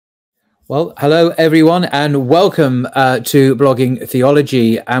Well, hello, everyone, and welcome to Blogging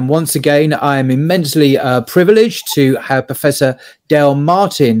Theology. And once again, I am immensely privileged to have Professor Dale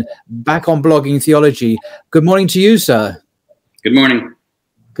Martin back on Blogging Theology. Good morning to you, sir. Good morning.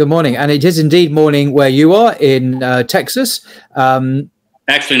 Good morning. And it is indeed morning where you are in Texas.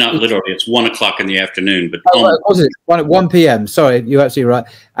 Actually, not literally. It's 1 o'clock in the afternoon. But was it 1 p.m.? Sorry, you're absolutely right.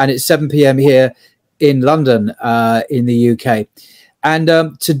 And it's 7 p.m. here in London, in the UK.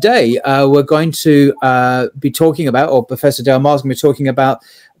 And today we're going to be talking about, or Professor Dale Martin will be talking about,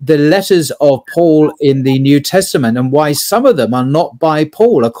 the letters of Paul in the New Testament and why some of them are not by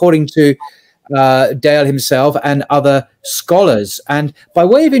Paul, according to Dale himself and other scholars. And by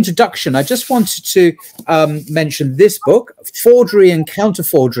way of introduction, I just wanted to mention this book, Forgery and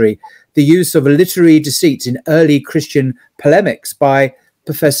Counterforgery, The Use of Literary Deceit in Early Christian Polemics, by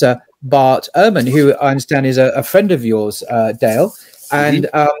Professor Bart Ehrman, who I understand is a friend of yours, Dale. And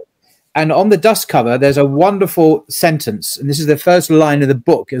on the dust cover, there's a wonderful sentence, and this is the first line of the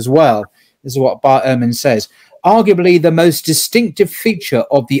book as well. This is what Bart Ehrman says. Arguably the most distinctive feature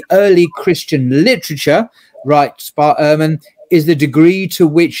of the early Christian literature, writes Bart Ehrman, is the degree to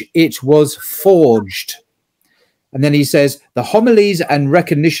which it was forged. And then he says, the homilies and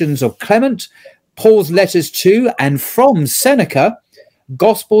recognitions of Clement, Paul's letters to and from Seneca,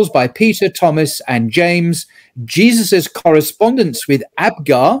 Gospels by Peter, Thomas, and James, Jesus's correspondence with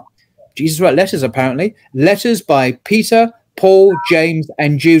Abgar, Jesus wrote letters apparently, letters by Peter, Paul, James,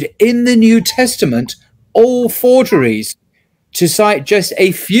 and Jude in the New Testament, all forgeries, to cite just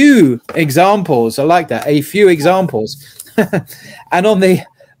a few examples. I like that, a few examples. And on the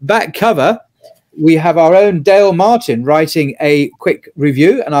back cover, we have our own Dale Martin writing a quick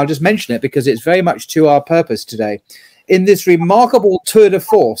review, and I'll just mention it because it's very much to our purpose today. In this remarkable tour de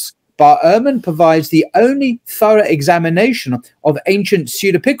force, Bart Ehrman provides the only thorough examination of ancient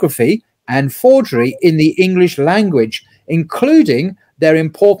pseudepigraphy and forgery in the English language, including their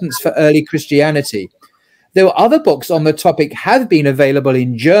importance for early Christianity. Though other books on the topic have been available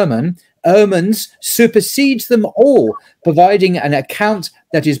in German, Ehrman's supersedes them all, providing an account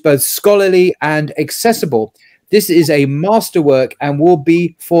that is both scholarly and accessible. This is a masterwork and will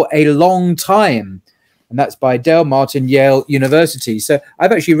be for a long time. And that's by Dale Martin, Yale University. So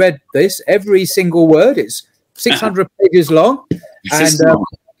I've actually read this, every single word. It's 600 pages long. And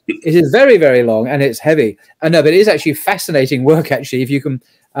it is very, very long, and it's heavy. I know, but it is actually fascinating work, actually, if you can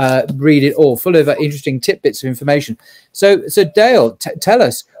read it all, full of interesting tidbits of information. So Dale, tell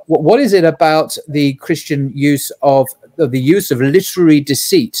us, what is it about the Christian use of literary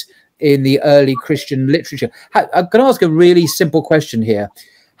deceit in the early Christian literature? I'm going to ask a really simple question here.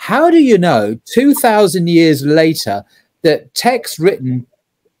 How do you know 2,000 years later that texts written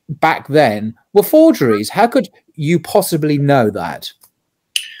back then were forgeries? How could you possibly know that?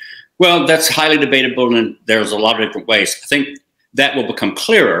 Well, that's highly debatable, and there's a lot of different ways. I think that will become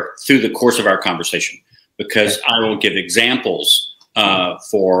clearer through the course of our conversation, because I will give examples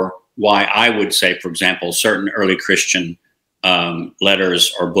for why I would say, for example, certain early Christian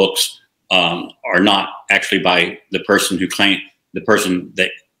letters or books are not actually by the person that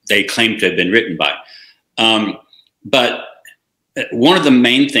they claim to have been written by. But one of the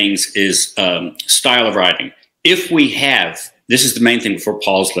main things is style of writing. If we have, this is the main thing for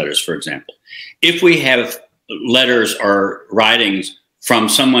Paul's letters, for example, if we have letters or writings from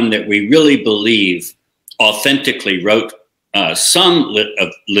someone that we really believe authentically wrote some of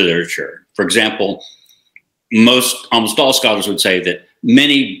literature, for example, almost all scholars would say that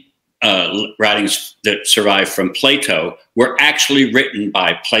many writings that survive from Plato were actually written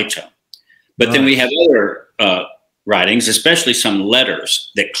by Plato. But then we have other writings, especially some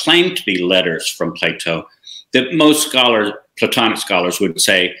letters that claim to be letters from Plato, that most scholars, Platonic scholars, would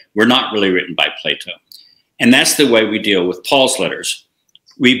say were not really written by Plato. And that's the way we deal with Paul's letters.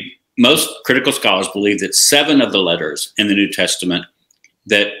 Most critical scholars believe that 7 of the letters in the New Testament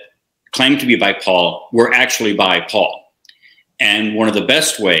that claim to be by Paul were actually by Paul. And one of the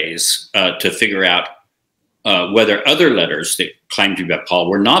best ways to figure out whether other letters that claim to be by Paul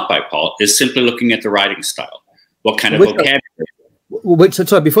were not by Paul is simply looking at the writing style. What kind of vocabulary?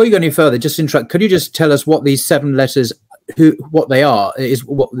 Sorry, before you go any further, just interrupt. Could you just tell us what these 7 letters, what they are? Is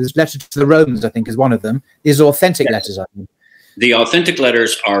what this letter to the Romans, I think, is one of them. These are authentic letters, I think. The authentic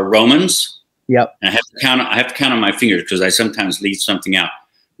letters are Romans. Yep. I have to count on my fingers because I sometimes leave something out.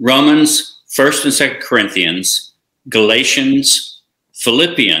 Romans, 1st and 2nd Corinthians, Galatians,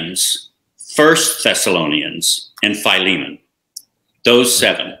 Philippians, 1st Thessalonians, and Philemon. Those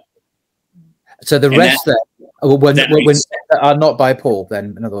 7. So the rest are not by Paul,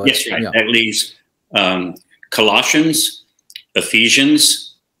 then, in other words. Yes, right. Yeah. That leaves Colossians,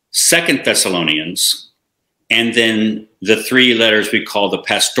 Ephesians, Second Thessalonians, and then the 3 letters we call the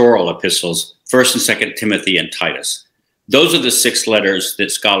pastoral epistles, First and Second Timothy and Titus. Those are the 6 letters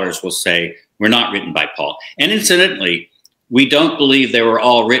that scholars will say were not written by Paul. And incidentally, we don't believe they were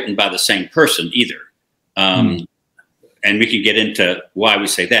all written by the same person either. And we can get into why we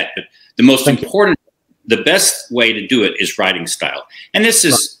say that. But the most important, the best way to do it is writing style. And this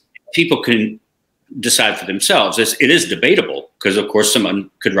is, people can decide for themselves. It is debatable because, of course,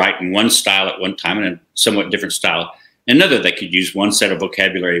 someone could write in one style at one time and a somewhat different style another. They could use one set of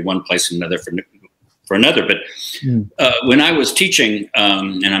vocabulary one place and another for another. But when I was teaching,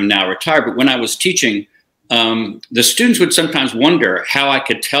 and I'm now retired, but when I was teaching, the students would sometimes wonder how I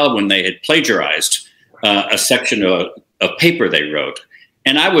could tell when they had plagiarized a section of paper they wrote.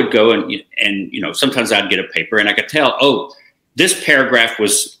 And I would go and you know, sometimes I'd get a paper and I could tell, oh, this paragraph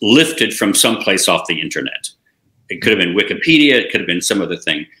was lifted from someplace off the internet. It could have been Wikipedia, it could have been some other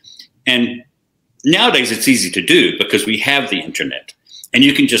thing. And nowadays it's easy to do because we have the internet and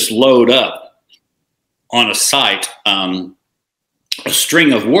you can just load up on a site a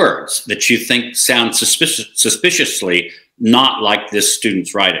string of words that you think sound suspiciously not like this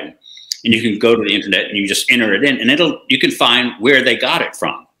student's writing. And you can go to the internet and you just enter it in and you can find where they got it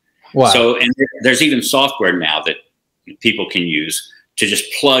from. Wow. So, and there's even software now that people can use to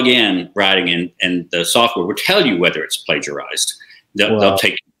just plug in writing in, and the software will tell you whether it's plagiarized. They'll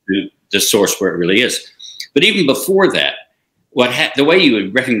take you to the source where it really is. But even before that, the way you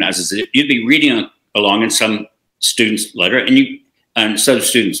would recognize is that you'd be reading along in some student's letter and some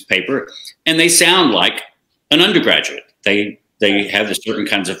student's paper, and they sound like an undergraduate. They have the certain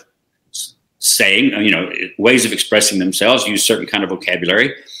kinds of saying, you know, ways of expressing themselves, use certain kind of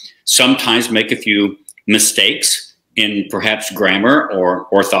vocabulary, sometimes make a few mistakes in perhaps grammar or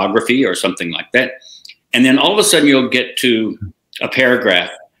orthography or something like that. And then all of a sudden you'll get to a paragraph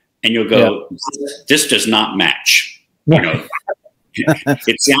and you'll go, this does not match. You know,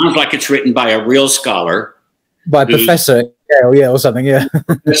 it sounds like it's written by a real scholar. By a professor at Yale, or something,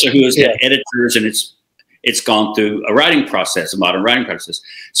 professor who has had editors, and it's gone through a writing process, a modern writing process.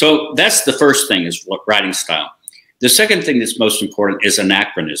 So that's the first thing, is writing style. The second thing that's most important is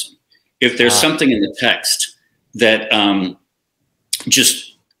anachronism. If there's something in the text that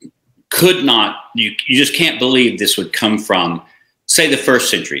just could not, you just can't believe this would come from, say, the 1st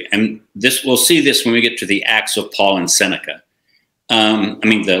century. And we'll see this when we get to the Acts of Paul and Seneca. I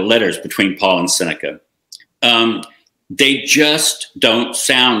mean, the letters between Paul and Seneca. They just don't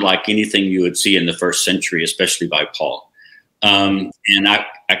sound like anything you would see in the 1st century, especially by Paul. And I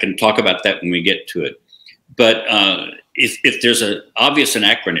can talk about that when we get to it. But if there's an obvious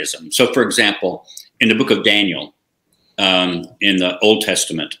anachronism, so for example, in the book of Daniel, in the Old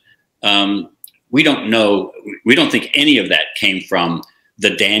Testament, we don't think any of that came from the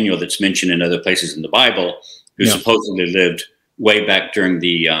Daniel that's mentioned in other places in the Bible, who supposedly lived way back during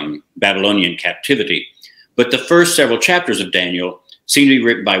the Babylonian captivity. But the first several chapters of Daniel seem to be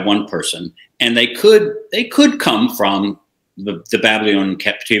written by one person, and they could come from the Babylonian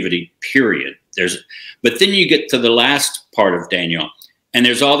captivity period. But then you get to the last part of Daniel, and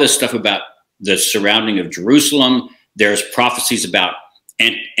there's all this stuff about the surrounding of Jerusalem. There's prophecies about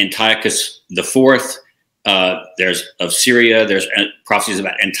Antiochus IV. There's of Syria. There's prophecies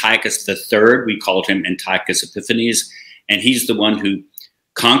about Antiochus III. We called him Antiochus Epiphanes, and he's the one who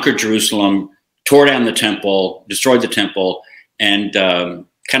conquered Jerusalem, tore down the temple, destroyed the temple, and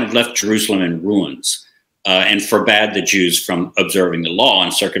kind of left Jerusalem in ruins, and forbade the Jews from observing the law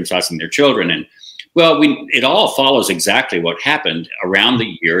and circumcising their children. And well, it all follows exactly what happened around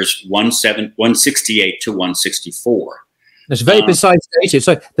the years 168 to 164. It's very precise dated.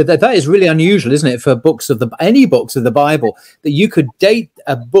 So that is really unusual, isn't it, for any books of the Bible, that you could date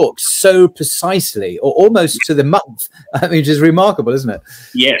a book so precisely, or almost to the month. I mean, which is remarkable, isn't it?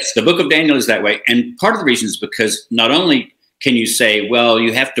 Yes, the book of Daniel is that way. And part of the reason is because not only can you say, well,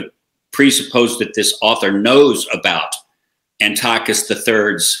 you have to presuppose that this author knows about Antiochus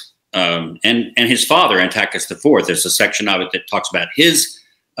III's and his father, Antiochus IV. There's a section of it that talks about his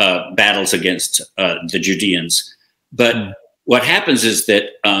battles against the Judeans. But what happens is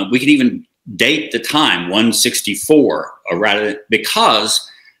that we can even date the time, 164, or rather, because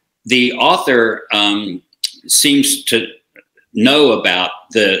the author seems to know about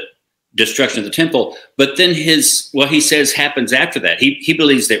the destruction of the temple, but then what he says happens after that. He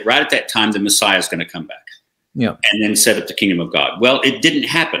believes that right at that time, the Messiah is going to come back, and then set up the kingdom of God. Well, it didn't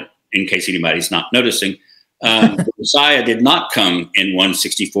happen, in case anybody's not noticing. The Messiah did not come in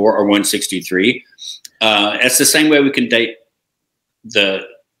 164 or 163. That's the same way we can date the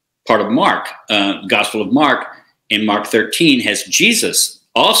part of Mark, Gospel of Mark. In Mark 13 has Jesus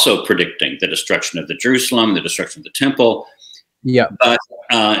also predicting the destruction of the Jerusalem, the destruction of the temple. Yeah.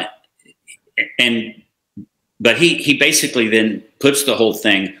 But he basically then puts the whole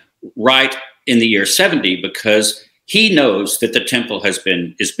thing right in the year 70, because he knows that the temple has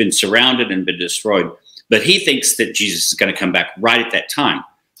been surrounded and been destroyed. But he thinks that Jesus is going to come back right at that time.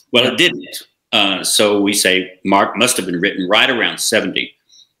 Well, it didn't. So we say Mark must have been written right around 70.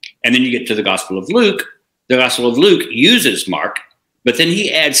 And then you get to the Gospel of Luke. The Gospel of Luke uses Mark, but then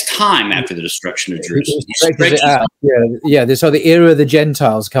he adds time after the destruction of Jerusalem. So the era of the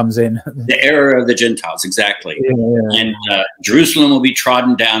Gentiles comes in. The era of the Gentiles, exactly. And Jerusalem will be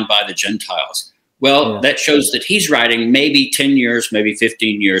trodden down by the Gentiles. Well, that shows that he's writing maybe 10 years, maybe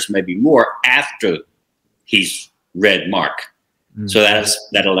 15 years, maybe more after he's read Mark. So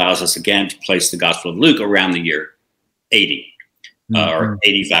that allows us again to place the Gospel of Luke around the year 80 or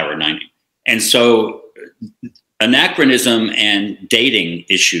 85 or 90. And so anachronism and dating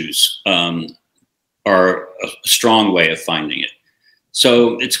issues are a strong way of finding it.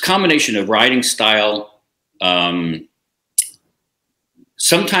 So it's a combination of writing style.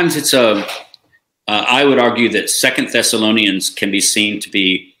 Sometimes it's I would argue that 2 Thessalonians can be seen to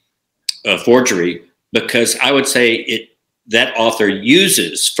be a forgery, because I would say that author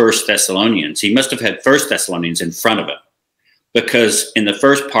uses 1 Thessalonians. He must have had 1 Thessalonians in front of it, because in the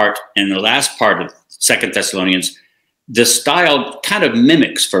first part and the last part of 2 Thessalonians, the style kind of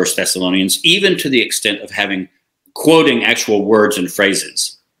mimics 1 Thessalonians, even to the extent of quoting actual words and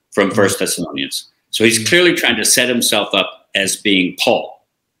phrases from 1 Thessalonians. So he's clearly trying to set himself up as being Paul.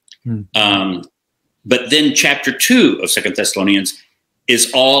 But then chapter 2 of 2 Thessalonians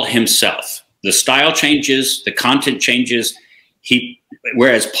is all himself. The style changes, the content changes.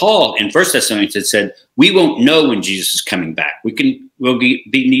 Whereas Paul in 1 Thessalonians had said, we won't know when Jesus is coming back. We'll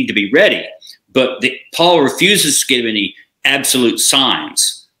need to be ready. But Paul refuses to give any absolute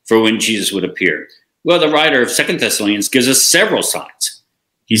signs for when Jesus would appear. Well, the writer of 2 Thessalonians gives us several signs.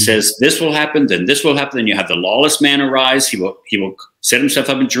 He says, this will happen, then this will happen, then you have the lawless man arise. He will set himself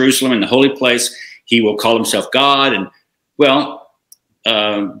up in Jerusalem in the holy place. He will call himself God. And well,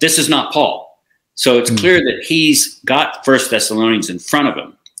 this is not Paul. So it's clear that he's got 1 Thessalonians in front of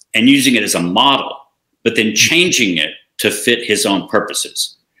him and using it as a model, but then changing it to fit his own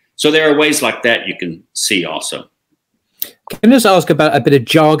purposes. So there are ways like that you can see also. Can I just ask about a bit of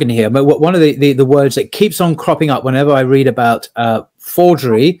jargon here? One of the words that keeps on cropping up whenever I read about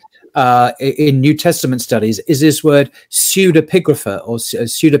forgery in New Testament studies is this word pseudepigrapha or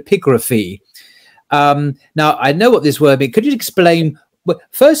pseudepigraphy. Now, I know what this word means. Could you explain,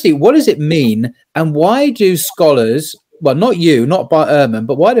 firstly, what does it mean, and why do scholars, well, not you, not Bart Ehrman,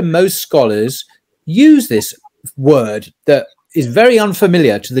 but why do most scholars use this word that is very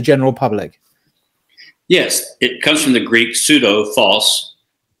unfamiliar to the general public? Yes, it comes from the Greek pseudo, false,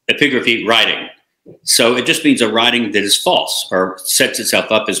 epigraphy, writing. So it just means a writing that is false or sets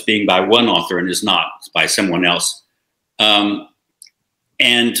itself up as being by one author and is not by someone else.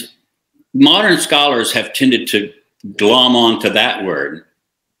 And modern scholars have tended to glom onto that word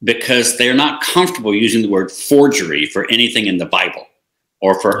because they're not comfortable using the word forgery for anything in the Bible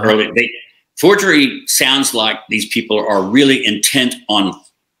or for forgery sounds like these people are really intent on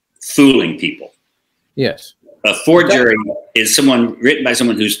fooling people. Yes. A forgery is written by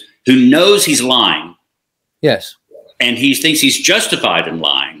someone who knows he's lying. Yes. And he thinks he's justified in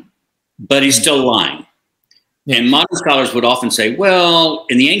lying, but he's still lying. Yes. And modern scholars would often say, well,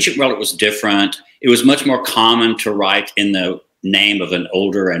 in the ancient world, it was different. It was much more common to write in the name of an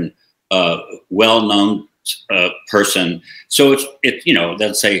older and well-known person. So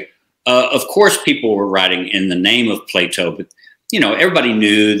they'll say, of course, people were writing in the name of Plato, but everybody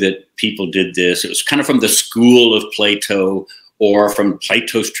knew that people did this. It was kind of from the school of Plato or from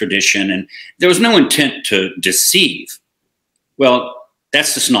Plato's tradition, and there was no intent to deceive. Well,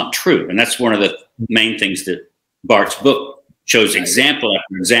 that's just not true, and that's one of the main things that Bart's book shows example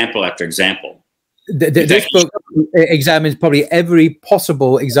after example after example. This book examines probably every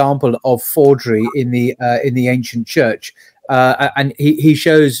possible example of forgery in the ancient church, and he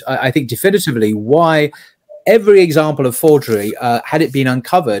shows, I think, definitively why every example of forgery, had it been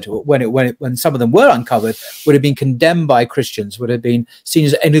uncovered, when some of them were uncovered, would have been condemned by Christians, would have been seen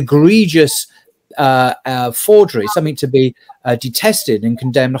as an egregious forgery, something to be detested and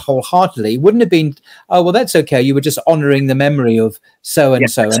condemned wholeheartedly. It wouldn't have been, oh, well, that's okay. You were just honoring the memory of so and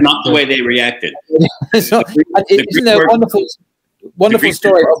so. That's not the way they reacted. Isn't there a wonderful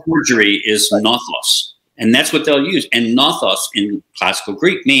story? Forgery is nothos, and that's what they'll use. And nothos in classical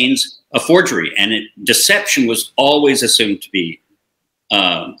Greek means a forgery, and deception was always assumed to be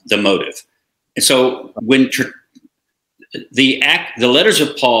the motive. And so when the letters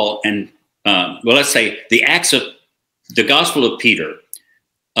of Paul and well, let's say the Acts of the Gospel of Peter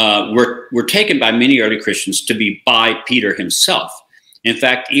were taken by many early Christians to be by Peter himself. In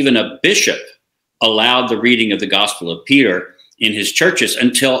fact, even a bishop allowed the reading of the Gospel of Peter in his churches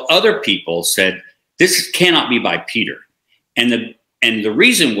until other people said, this cannot be by Peter. And the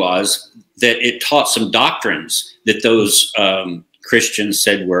reason was that it taught some doctrines that those Christians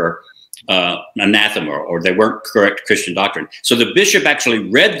said were anathema, or they weren't correct Christian doctrine. So the bishop actually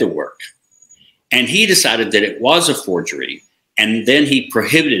read the work, and he decided that it was a forgery, and then he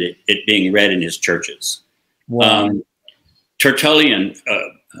prohibited it being read in his churches. Wow. Tertullian,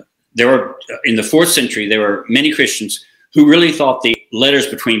 there were in the 4th century, there were many Christians who really thought the letters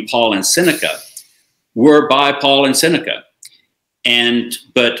between Paul and Seneca were by Paul and Seneca.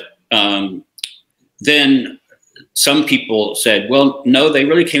 But then some people said, well, no, they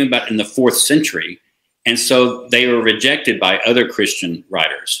really came about in the 4th century. And so they were rejected by other Christian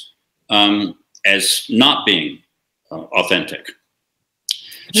writers as not being authentic.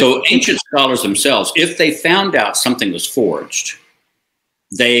 So ancient scholars themselves, if they found out something was forged,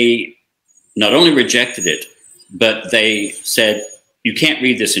 they not only rejected it, but they said, you can't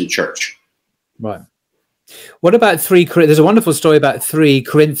read this in church. Right. What about there's a wonderful story about 3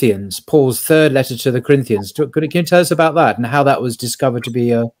 Corinthians, Paul's 3rd letter to the Corinthians. Can you tell us about that and how that was discovered to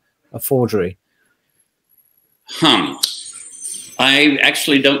be a forgery? I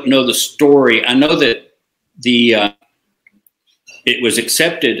actually don't know the story. I know that it was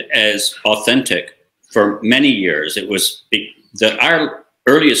accepted as authentic for many years. Our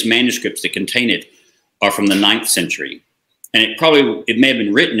earliest manuscripts that contain it are from the 9th century. And it may have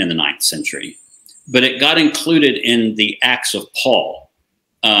been written in the 9th century, but it got included in the Acts of Paul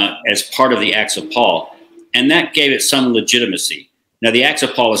as part of the Acts of Paul. And that gave it some legitimacy. Now, the Acts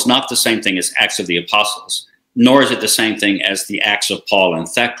of Paul is not the same thing as Acts of the Apostles, nor is it the same thing as the Acts of Paul and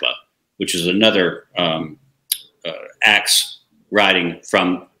Thecla, which is another Acts writing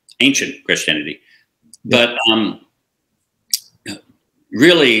from ancient Christianity. But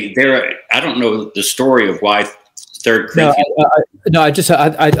really, I don't know the story of why 3rd Corinthians. No, I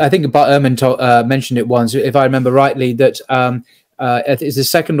think Bart Ehrman mentioned it once, if I remember rightly, that it's the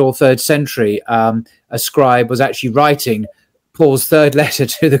 2nd or 3rd century. A scribe was actually writing Paul's 3rd letter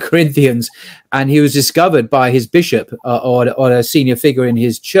to the Corinthians, and he was discovered by his bishop or a senior figure in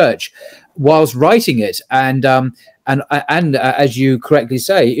his church whilst writing it. And as you correctly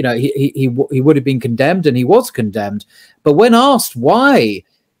say, you know, he would have been condemned, and he was condemned. But when asked why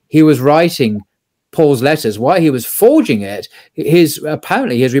he was writing Paul's letters, why he was forging it,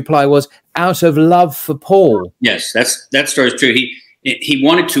 apparently his reply was out of love for Paul. Yes, that story is true. He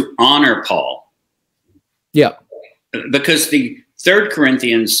wanted to honor Paul. Yeah, because the 3rd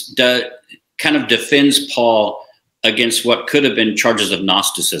Corinthians kind of defends Paul against what could have been charges of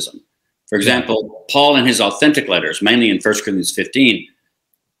Gnosticism. For example, Paul in his authentic letters, mainly in 1 Corinthians 15,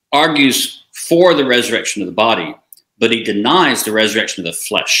 argues for the resurrection of the body, but he denies the resurrection of the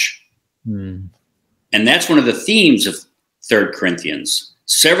flesh. And that's one of the themes of 3 Corinthians.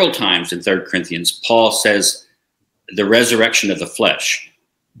 Several times in 3 Corinthians, Paul says the resurrection of the flesh.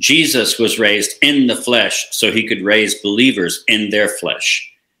 Jesus was raised in the flesh so he could raise believers in their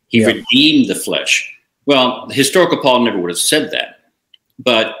flesh. He redeemed the flesh. Well, the historical Paul never would have said that.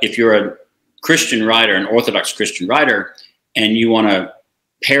 But if you're a Christian writer, an Orthodox Christian writer, and you want to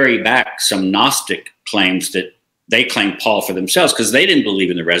parry back some Gnostic claims that they claim Paul for themselves, because they didn't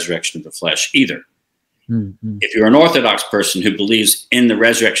believe in the resurrection of the flesh either. If you're an Orthodox person who believes in the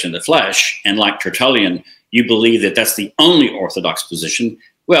resurrection of the flesh, and like Tertullian, you believe that that's the only Orthodox position,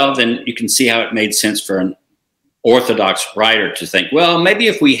 well, then you can see how it made sense for an Orthodox writer to think, well, maybe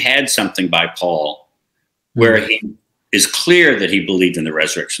if we had something by Paul where he is clear that he believed in the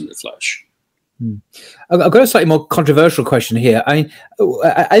resurrection of the flesh. I've got a slightly more controversial question here. I mean,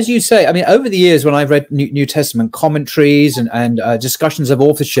 as you say, I mean, over the years when I've read New Testament commentaries and discussions of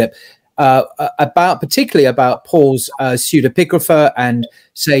authorship, particularly about Paul's pseudepigrapha and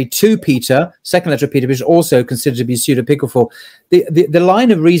say 2 Peter, 2nd letter of Peter, which is also considered to be pseudepigraphal. The line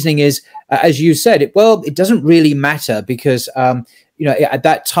of reasoning is, as you said, it doesn't really matter because you know, at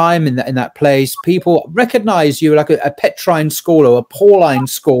that time in that place, people recognize you like a Petrine school or a Pauline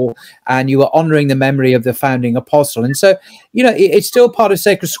school, and you were honoring the memory of the founding apostle. And so, you know, it's still part of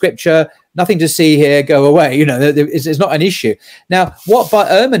sacred scripture. Nothing to see here, go away. You know, it's not an issue. Now, what Bart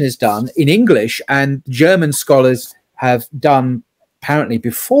Ehrman has done in English, and German scholars have done apparently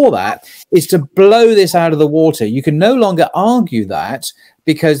before that, is to blow this out of the water. You can no longer argue that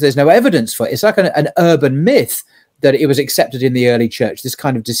because there's no evidence for it. It's like an urban myth that it was accepted in the early church, this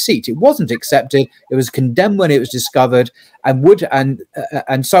kind of deceit. It wasn't accepted. It was condemned when it was discovered,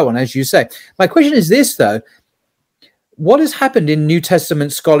 and so on, as you say. My question is this, though. What has happened in New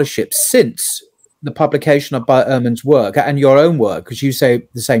Testament scholarship since the publication of Bart Ehrman's work and your own work, because you say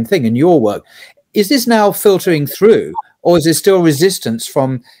the same thing in your work? Is this now filtering through, or is there still resistance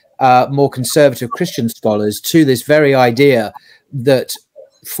from more conservative Christian scholars to this very idea that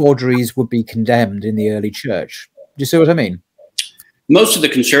forgeries would be condemned in the early church? Do you see what I mean? Most of the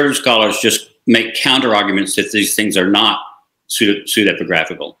conservative scholars just make counter arguments that these things are not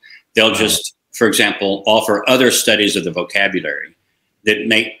pseudepigraphical. They'll just, for example, offer other studies of the vocabulary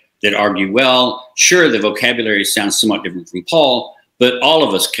that argue, well, sure, the vocabulary sounds somewhat different from Paul, but all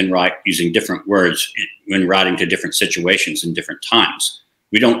of us can write using different words when writing to different situations and different times.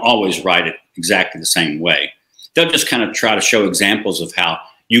 We don't always write it exactly the same way. They'll just kind of try to show examples of how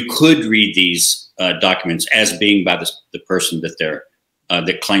you could read these documents as being by the person that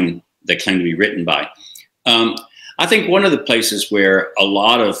they claim to be written by. I think one of the places where a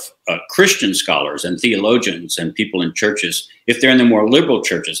lot of Christian scholars and theologians and people in churches, if they're in the more liberal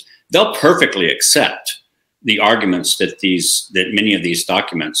churches, they'll perfectly accept the arguments that many of these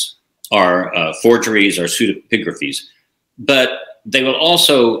documents are forgeries or pseudepigraphies, but they will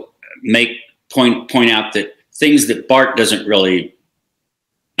also point out that things that Bart doesn't really,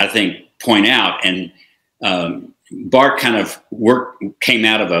 I think, point out. And Bart kind of came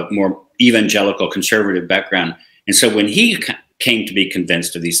out of a more evangelical conservative background. And so when he came to be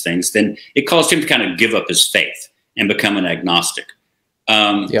convinced of these things, then it caused him to kind of give up his faith and become an agnostic.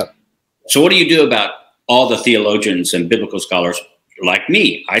 So what do you do about all the theologians and biblical scholars like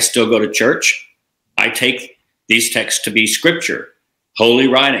me? I still go to church. I take these texts to be scripture, holy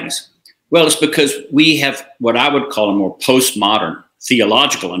writings. Well, it's because we have what I would call a more postmodern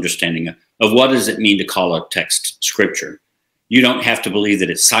theological understanding of what does it mean to call a text scripture. You don't have to believe that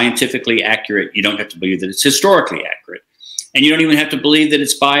it's scientifically accurate. You don't have to believe that it's historically accurate. And you don't even have to believe that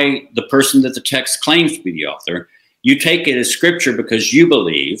it's by the person that the text claims to be the author. You take it as scripture because you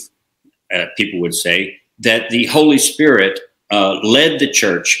believe, people would say, that the Holy Spirit led the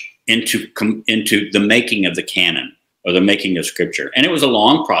church into the making of the canon, or the making of scripture. And it was a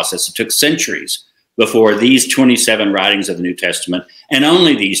long process. It took centuries before these 27 writings of the New Testament, and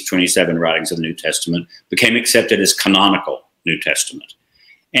only these 27 writings of the New Testament, became accepted as canonical New Testament.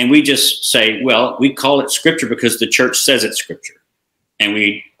 And we just say, well, we call it scripture because the church says it's scripture. And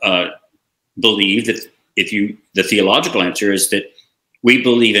we believe that the theological answer is that we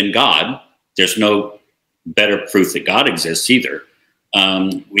believe in God. There's no better proof that God exists either.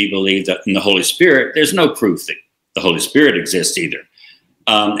 We believe that in the Holy Spirit, there's no proof that the Holy Spirit exists either.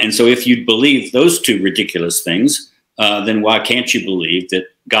 And so if you believe those two ridiculous things, then why can't you believe that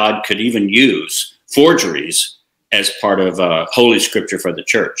God could even use forgeries as part of Holy Scripture for the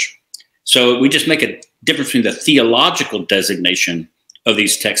church? So we just make a difference between the theological designation of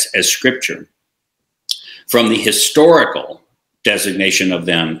these texts as scripture from the historical designation of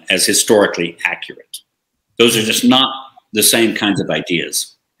them as historically accurate. Those are just not the same kinds of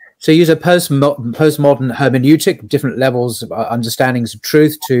ideas. So you use a postmodern hermeneutic, different levels of understandings of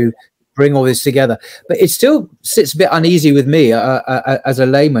truth to bring all this together. But it still sits a bit uneasy with me as a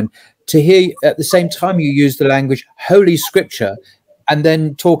layman to hear at the same time you use the language Holy Scripture and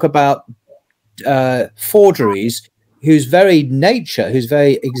then talk about forgeries whose very nature, whose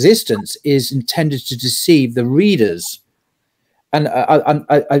very existence is intended to deceive the readers. And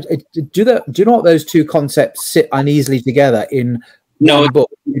do not those two concepts sit uneasily together in one book?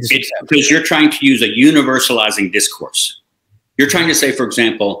 It's because you're trying to use a universalizing discourse. You're trying to say, for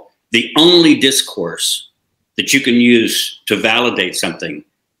example, the only discourse that you can use to validate something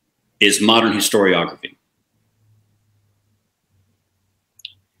is modern historiography.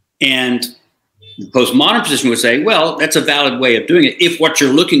 And the postmodern position would say, well, that's a valid way of doing it. If what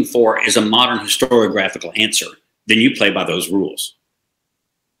you're looking for is a modern historiographical answer, then you play by those rules.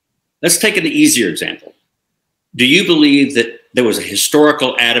 Let's take an easier example. Do you believe that there was a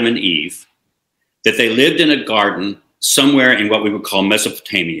historical Adam and Eve, that they lived in a garden somewhere in what we would call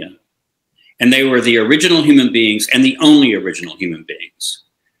Mesopotamia, and they were the original human beings and the only original human beings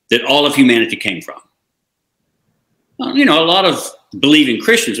that all of humanity came from? Well, you know, a lot of believing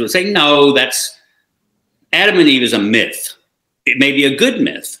Christians would say, no, that's Adam and Eve is a myth. It may be a good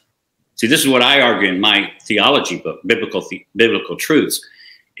myth. See, this is what I argue in my theology book, Biblical Truths,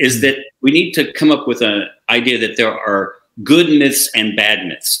 is that we need to come up with an idea that there are good myths and bad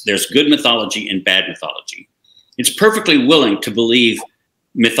myths. There's good mythology and bad mythology. It's perfectly willing to believe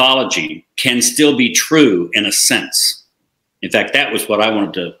mythology can still be true in a sense. In fact, that was what I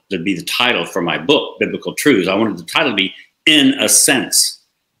wanted to be the title for my book, Biblical Truths. I wanted the title to be In a Sense,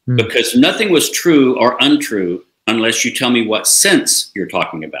 because nothing was true or untrue unless you tell me what sense you're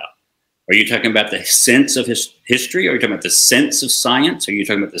talking about. Are you talking about the sense of history? Are you talking about the sense of science? Are you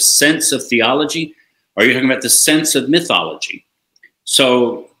talking about the sense of theology? Are you talking about the sense of mythology?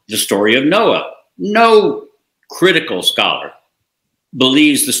 So the story of Noah, no critical scholar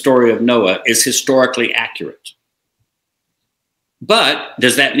believes the story of Noah is historically accurate. But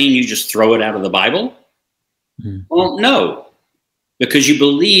does that mean you just throw it out of the Bible? Well, no, because you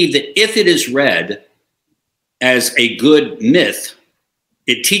believe that if it is read as a good myth,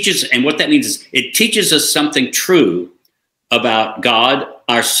 it teaches, and what that means is it teaches us something true about God,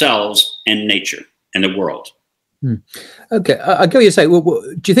 ourselves, and nature and the world. Okay, I get what you're saying. Well,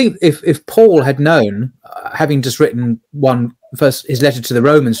 do you think if Paul had known, having just written his letter to the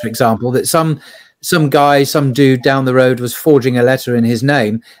Romans, for example, that some guy, some dude down the road was forging a letter in his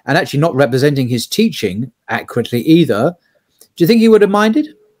name and actually not representing his teaching accurately either, do you think he would have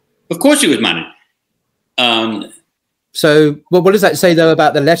minded? Of course he would mind it. So, well, what does that say though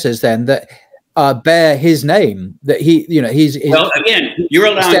about the letters then that bear his name? That he's well, again, you're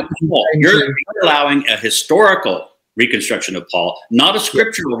allowing a historical reconstruction of Paul, not a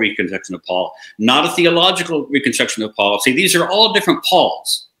scriptural reconstruction of Paul, not a theological reconstruction of Paul. See, these are all different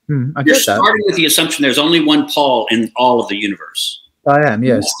Pauls. You're starting with the assumption there's only one Paul in all of the universe. I am,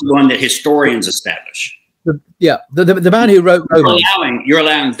 yes. That's the one that historians establish. The man who wrote Romans. You're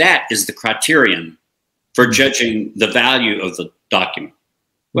allowing that as the criterion for judging the value of the document.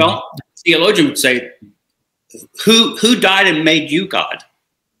 Well, theologians would say, who died and made you God?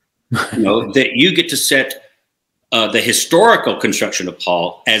 That you get to set the historical construction of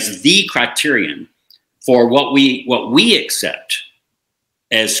Paul as the criterion for what we accept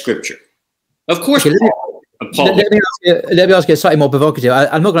as scripture. Of course, Paul. Let me ask you a slightly more provocative.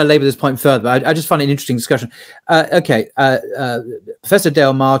 I'm not going to labor this point further, but I just find it an interesting discussion. Professor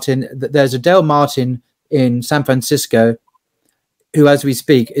Dale Martin, there's a Dale Martin in San Francisco who, as we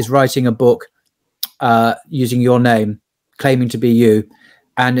speak, is writing a book using your name, claiming to be you,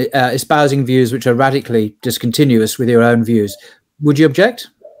 and espousing views which are radically discontinuous with your own views. Would you object?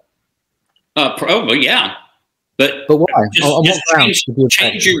 Probably, yeah. But why?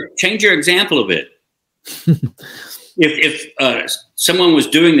 Change your example a bit. If someone was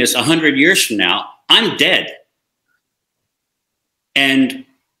doing this 100 years from now, I'm dead. And,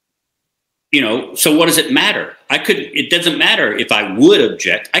 so what does it matter? It doesn't matter if I would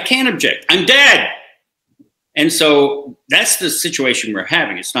object. I can't object. I'm dead. And so that's the situation we're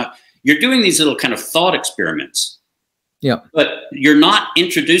having. It's not, you're doing these little kind of thought experiments. Yeah. But you're not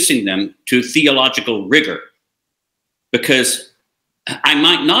introducing them to theological rigor. Because I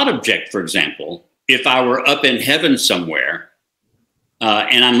might not object, for example, if I were up in heaven somewhere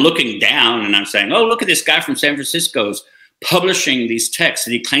and I'm looking down and I'm saying, oh, look at this guy from San Francisco's publishing these texts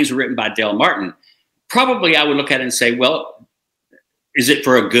that he claims were written by Dale Martin. Probably I would look at it and say, well, is it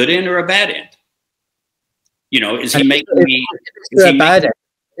for a good end or a bad end? Is he making me... It's a bad end.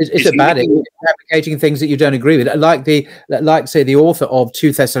 It's a bad end. Advocating things that you don't agree with, like say the author of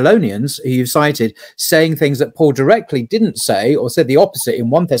 2 Thessalonians, who you've cited, saying things that Paul directly didn't say, or said the opposite in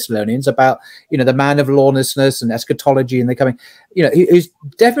 1 Thessalonians about the man of lawlessness and eschatology and the coming. Who's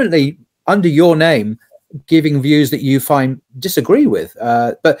definitely under your name giving views that you disagree with.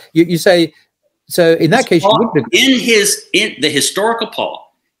 But you say so. In that case, Paul, you wouldn't agree. in the historical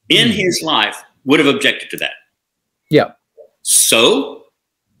Paul in his life would have objected to that. Yeah. So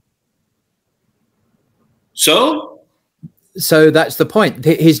that's the point.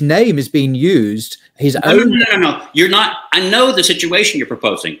 His name is being used. His own. No. You're not. I know the situation you're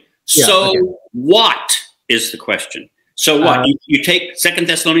proposing. Yeah, okay. What is the question? So what? You take 2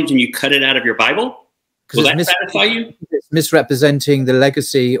 Thessalonians and you cut it out of your Bible? Will that satisfy you? It's misrepresenting the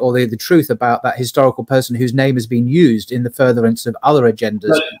legacy or the truth about that historical person whose name has been used in the furtherance of other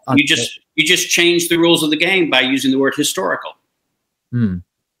agendas. But you just changed the rules of the game by using the word historical.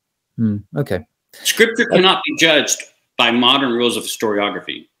 Okay. Scripture cannot be judged by modern rules of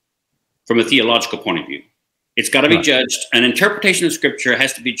historiography from a theological point of view. It's got to be judged. An interpretation of Scripture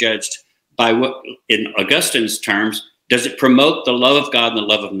has to be judged by what, in Augustine's terms, does it promote the love of God and the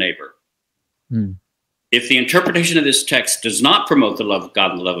love of neighbor? If the interpretation of this text does not promote the love of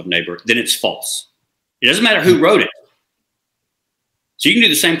God and the love of neighbor, then it's false. It doesn't matter who wrote it. So you can do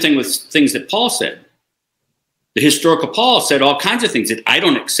the same thing with things that Paul said. The historical Paul said all kinds of things that I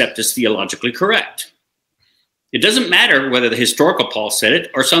don't accept as theologically correct. It doesn't matter whether the historical Paul said it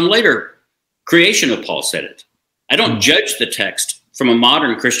or some later creation of Paul said it. I don't judge the text from a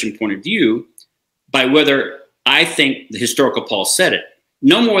modern Christian point of view by whether I think the historical Paul said it.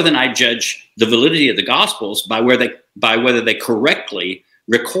 No more than I judge the validity of the Gospels by whether they correctly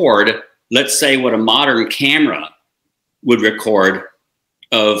record, let's say, what a modern camera would record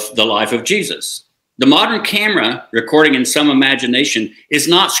of the life of Jesus. The modern camera recording in some imagination is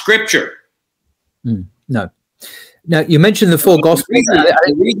not scripture. No. Now, you mentioned the four Gospels.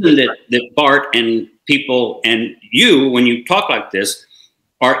 The reason that Bart and people and you, when you talk like this,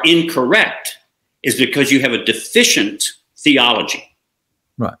 are incorrect is because you have a deficient theology.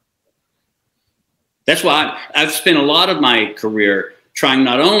 Right. That's why I've spent a lot of my career trying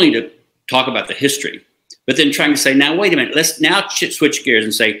not only to talk about the history, but then trying to say, now, wait a minute, let's now switch gears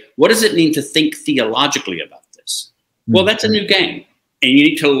and say, what does it mean to think theologically about this? Well, that's a new game. And you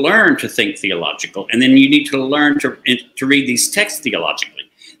need to learn to think theological. And then you need to learn to read these texts theologically.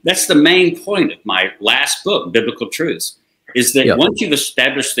 That's the main point of my last book, Biblical Truths, is that once you've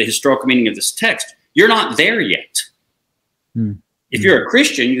established the historical meaning of this text, you're not there yet. If you're a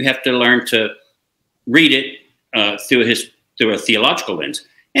Christian, you have to learn to read it through a theological lens.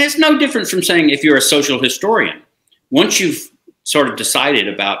 And it's no different from saying if you're a social historian. Once you've sort of decided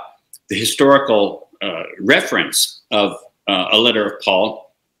about the historical reference of a letter of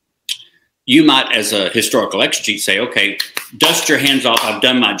Paul, you might, as a historical exegete, say, okay, dust your hands off, I've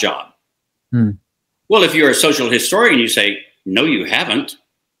done my job. Well, if you're a social historian, you say, no, you haven't,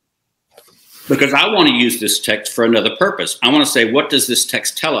 because I want to use this text for another purpose. I want to say, what does this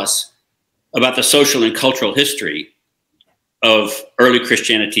text tell us about the social and cultural history of early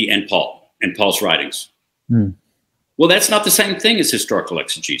Christianity and Paul's writings? Well, that's not the same thing as historical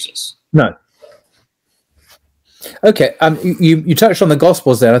exegesis. No. Okay, you touched on the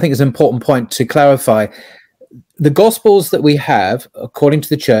Gospels there. I think it's an important point to clarify. The Gospels that we have, according to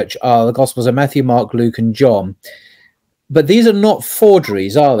the church, are the Gospels of Matthew, Mark, Luke, and John. But these are not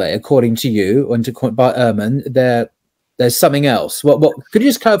forgeries, are they? According to you and to Bart Ehrman, there's something else. What could you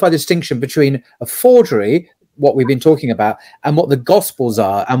just clarify the distinction between a forgery, what we've been talking about, and what the Gospels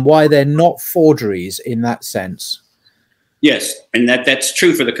are, and why they're not forgeries in that sense? Yes, and that's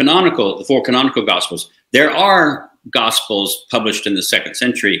true for the four canonical Gospels. There are Gospels published in the 2nd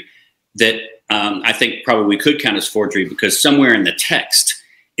century that I think probably we could count as forgery, because somewhere in the text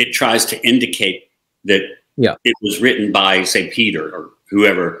it tries to indicate that it was written by, say, Peter or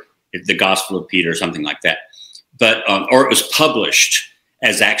whoever, the Gospel of Peter or something like that. But or it was published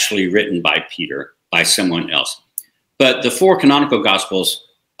as actually written by Peter, by someone else. But the four canonical Gospels,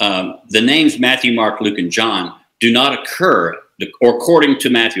 the names Matthew, Mark, Luke, and John do not occur, or according to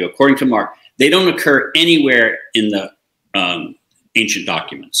Matthew, according to Mark, they don't occur anywhere in the ancient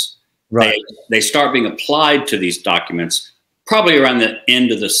documents. Right. They start being applied to these documents probably around the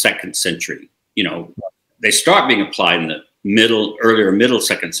end of the 2nd century. You know, they start being applied in the middle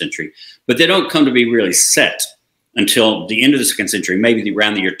 2nd century, but they don't come to be really set until the end of the 2nd century, maybe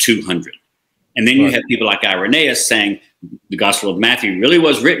around the year 200. And then you have people like Irenaeus saying the Gospel of Matthew really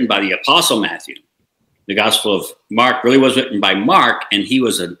was written by the Apostle Matthew. The Gospel of Mark really was written by Mark, and he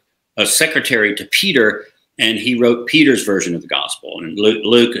was a secretary to Peter, and he wrote Peter's version of the Gospel. And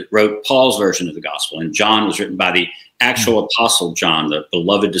Luke wrote Paul's version of the Gospel, and John was written by the actual Apostle John, the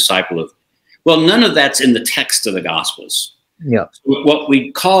beloved disciple of. Well, none of that's in the text of the Gospels. Yeah. So what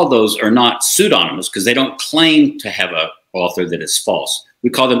we call those are not pseudonymous, because they don't claim to have an author that is false. We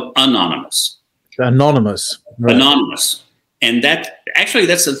call them anonymous. Anonymous. Right. Anonymous. And that actually,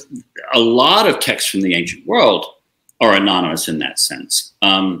 that's a lot of texts from the ancient world are anonymous in that sense.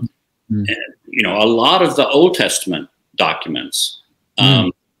 You know, a lot of the Old Testament documents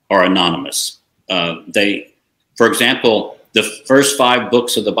are anonymous. For example, the first 5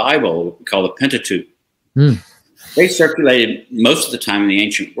 books of the Bible, we call the Pentateuch, they circulated most of the time in the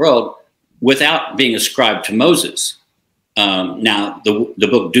ancient world without being ascribed to Moses. Now, the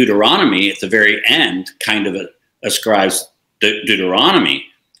book Deuteronomy at the very end kind of ascribes Deuteronomy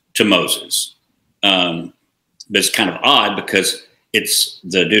to Moses. But it's kind of odd, because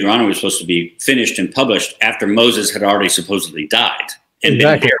the Deuteronomy was supposed to be finished and published after Moses had already supposedly died and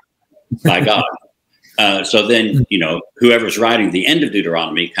been buried by God. So then, you know, whoever's writing the end of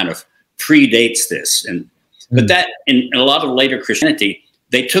Deuteronomy kind of predates this. But that, in a lot of later Christianity,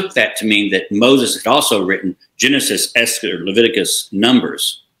 they took that to mean that Moses had also written Genesis, Esther, Leviticus,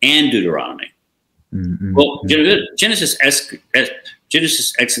 Numbers, and Deuteronomy. Well, Genesis,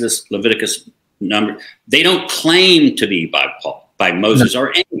 Exodus, Leviticus, Numbers, they don't claim to be by Moses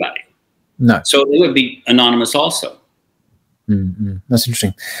or anybody. No. So it would be anonymous also. That's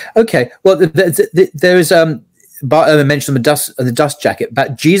interesting. Okay. Well, there is Bart Ehrman mentioned the dust jacket,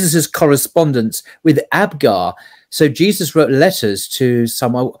 but Jesus's correspondence with Abgar. So Jesus wrote letters to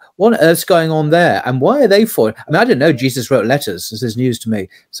someone. What on earth's going on there? And why are they forged? I mean, I didn't know Jesus wrote letters. This is news to me.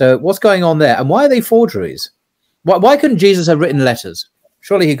 So what's going on there? And why are they forgeries? Why couldn't Jesus have written letters?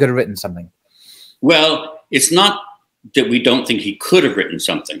 Surely he could have written something. Well, it's not that we don't think he could have written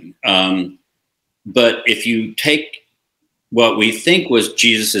something. But if you take what we think was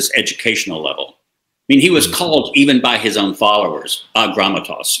Jesus's educational level, I mean, he was called even by his own followers,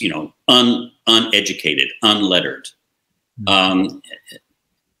 agrammatos, uneducated, unlettered.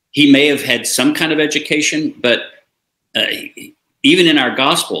 He may have had some kind of education, but even in our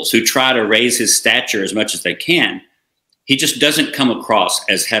Gospels, who try to raise his stature as much as they can, he just doesn't come across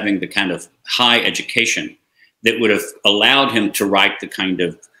as having the kind of high education that would have allowed him to write the kind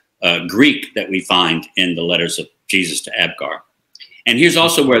of Greek that we find in the letters of Jesus to Abgar. And here's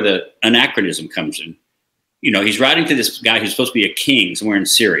also where the anachronism comes in. He's writing to this guy who's supposed to be a king somewhere in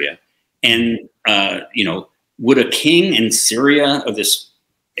Syria. And, would a king in Syria of this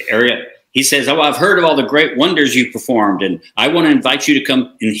area, he says, oh, I've heard of all the great wonders you performed, and I want to invite you to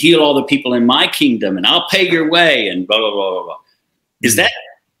come and heal all the people in my kingdom, and I'll pay your way, and blah, blah, blah, blah, blah. Is that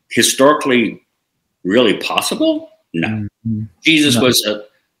historically really possible? No. Jesus was an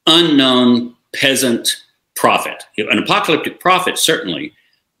unknown peasant prophet, an apocalyptic prophet, certainly,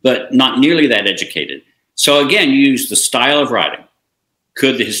 but not nearly that educated. So again, you use the style of writing.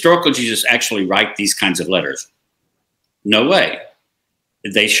 Could the historical Jesus actually write these kinds of letters? No way.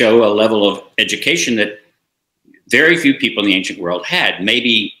 They show a level of education that very few people in the ancient world had.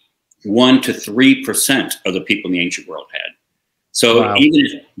 Maybe 1 to 3% of the people in the ancient world had. So wow. Even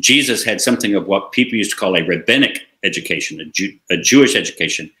if Jesus had something of what people used to call a rabbinic education, a Jewish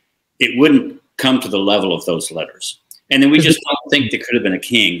education, it wouldn't come to the level of those letters. And then we just don't think there could have been a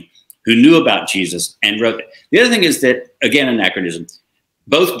king who knew about Jesus and wrote it. The other thing is that, again, anachronism,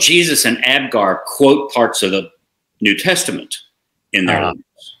 both Jesus and Abgar quote parts of the New Testament in their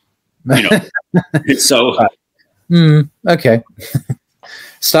letters. So okay.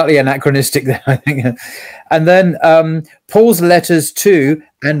 Slightly anachronistic there, I think. And then Paul's letters to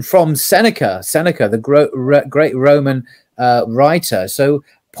and from Seneca, the great Roman writer. So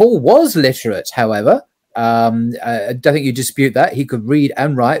Paul was literate, however. I don't think you dispute that. He could read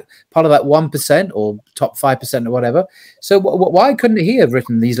and write, part of that 1% or top 5% or whatever. So why couldn't he have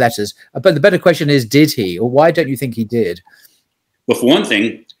written these letters? But the better question is, did he? Or why don't you think he did? Well, for one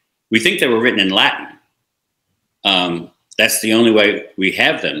thing, we think they were written in Latin. That's the only way we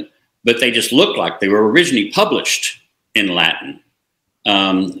have them. But they just look like they were originally published in Latin.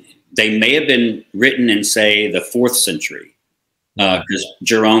 They may have been written in, say, the 4th century. Because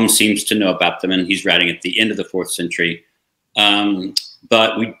Jerome seems to know about them, and he's writing at the end of the 4th century.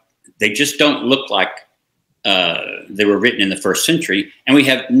 But they just don't look like they were written in the 1st century. And we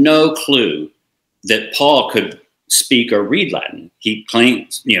have no clue that Paul could speak or read Latin. He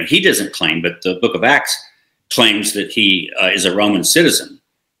claims, he doesn't claim, but the book of Acts claims that he is a Roman citizen.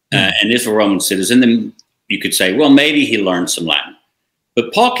 And if a Roman citizen, then you could say, well, maybe he learned some Latin.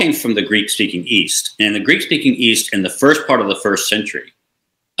 But Paul came from the Greek-speaking East. And in the Greek-speaking East, in the first part of the 1st century,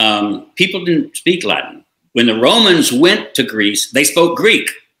 people didn't speak Latin. When the Romans went to Greece, they spoke Greek.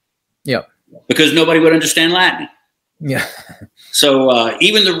 Yeah. Because nobody would understand Latin. Yeah. So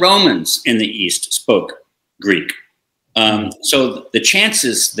even the Romans in the East spoke Greek. So the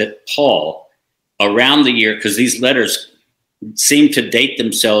chances that Paul, around the year, because these letters seem to date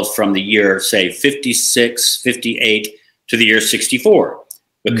themselves from the year, say, 56, 58, to the year 64,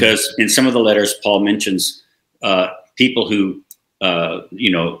 because in some of the letters, Paul mentions people who,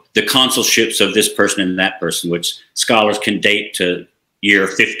 the consulships of this person and that person, which scholars can date to year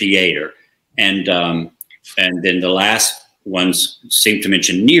 58, and then the last ones seem to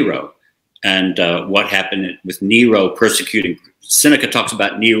mention Nero and what happened with Nero persecuting. Seneca talks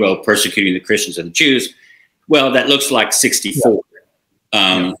about Nero persecuting the Christians and the Jews. Well, that looks like 64,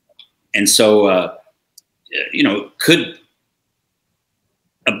 and so could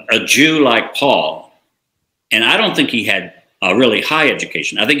a Jew like Paul, and I don't think he had a really high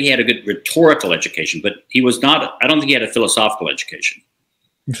education. I think he had a good rhetorical education, but he was not, I don't think he had a philosophical education.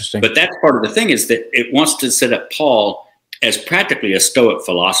 Interesting. But that's part of the thing, is that it wants to set up Paul as practically a Stoic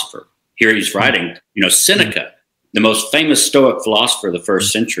philosopher. Here he's writing, Seneca, the most famous Stoic philosopher of the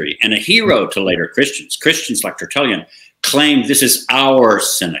 1st century, and a hero to later Christians. Christians like Tertullian claimed this is our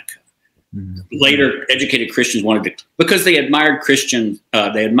Seneca. Later, educated Christians wanted to, because they admired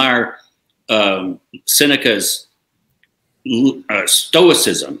Seneca's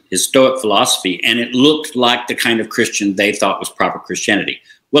stoicism, his Stoic philosophy, and it looked like the kind of Christian they thought was proper Christianity.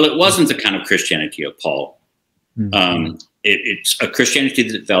 Well, it wasn't the kind of Christianity of Paul. It's a Christianity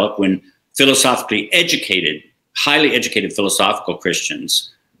that developed when philosophically educated highly educated philosophical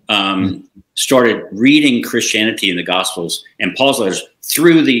Christians started reading Christianity in the Gospels and Paul's letters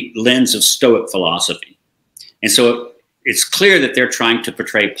through the lens of Stoic philosophy. And so it's clear that they're trying to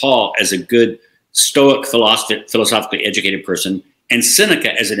portray Paul as a good Stoic philosophically educated person, and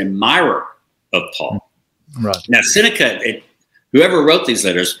Seneca as an admirer of Paul. Right. Now, Seneca, whoever wrote these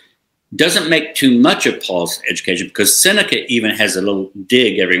letters, doesn't make too much of Paul's education, because Seneca even has a little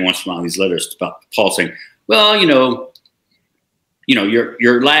dig every once in a while in these letters about Paul saying, well,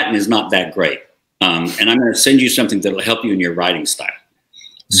 your Latin is not that great, and I'm going to send you something that will help you in your writing style.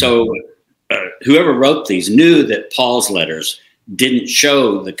 So whoever wrote these knew that Paul's letters didn't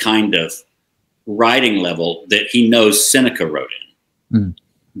show the kind of writing level that he knows Seneca wrote in.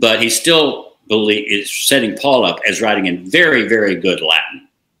 But he still is setting Paul up as writing in very, very good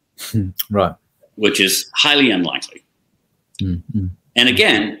Latin. Right. Which is highly unlikely. And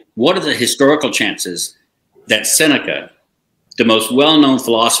again, what are the historical chances that Seneca, the most well-known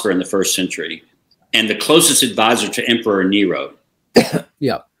philosopher in the first century and the closest advisor to Emperor Nero,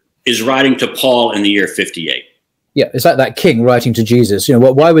 is writing to Paul in the year 58? Yeah, it's like that king writing to Jesus.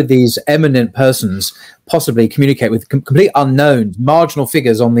 Why would these eminent persons possibly communicate with complete unknowns, marginal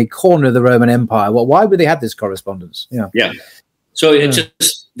figures on the corner of the Roman Empire? Why would they have this correspondence? Yeah. So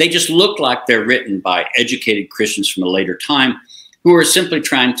they just look like they're written by educated Christians from a later time who are simply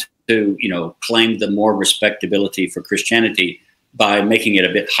trying to, claim the more respectability for Christianity by making it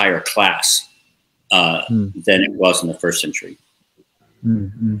a bit higher class than it was in the first century.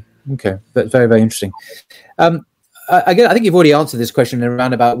 Okay, but very, very interesting. Again, I think you've already answered this question in a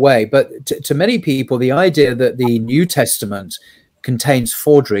roundabout way, but to many people, the idea that the New Testament contains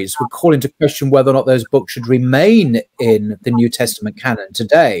forgeries would call into question whether or not those books should remain in the New Testament canon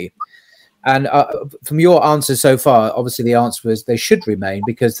today. And from your answer so far, obviously the answer was they should remain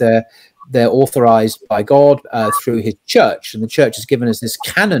because they're authorized by God through his church, and the church has given us this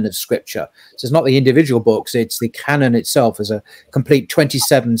canon of scripture. So it's not the individual books, it's the canon itself as a complete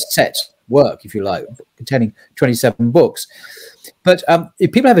 27 set work, if you like, containing 27 books. But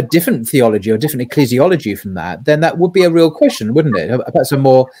if people have a different theology or different ecclesiology from that, then that would be a real question, wouldn't it? Perhaps a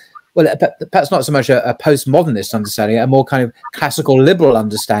more, well, perhaps not so much a postmodernist understanding, a more kind of classical liberal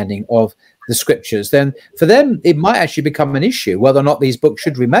understanding of the scriptures. Then for them, it might actually become an issue whether or not these books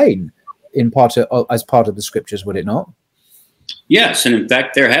should remain as part of the scriptures, would it not? Yes, and in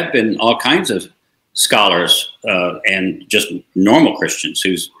fact, there have been all kinds of scholars and just normal Christians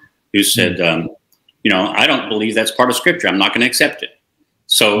who said, I don't believe that's part of scripture. I'm not going to accept it.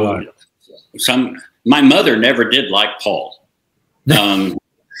 So my mother never did like Paul. Why not?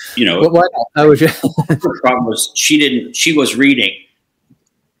 The problem was she was reading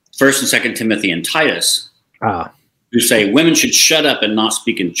 1st and 2nd Timothy and Titus, who say women should shut up and not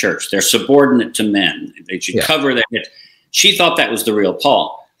speak in church. They're subordinate to men. They should cover their head. She thought that was the real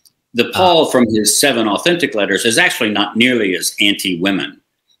Paul. The Paul from his 7 authentic letters is actually not nearly as anti-women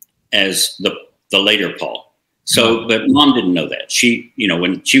as the later Paul. So, but Mom didn't know that. She,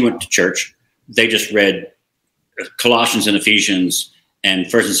 when she went to church, they just read Colossians and Ephesians and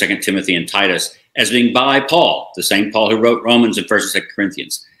 1st and 2nd Timothy and Titus as being by Paul, the same Paul who wrote Romans and 1st and 2nd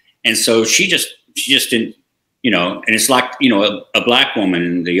Corinthians. And so she just didn't, and it's like, a black woman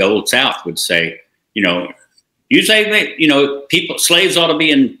in the old South would say, you say, slaves ought to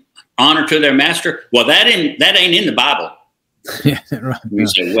be in honor to their master. Well, that ain't in the Bible. Right. We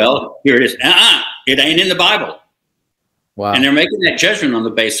say, well, here it is. It ain't in the Bible. Wow. And they're making that judgment on the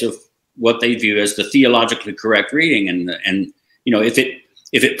basis of what they view as the theologically correct reading. And if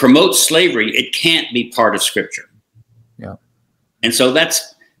it promotes slavery, it can't be part of scripture. Yeah. And so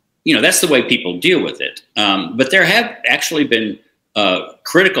that's the way people deal with it. But there have actually been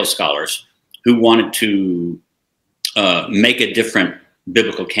critical scholars who wanted to make a different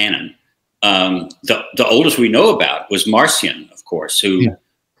biblical canon. The oldest we know about was Marcion, of course, who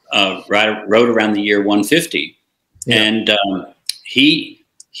wrote around the year 150. Yeah. And he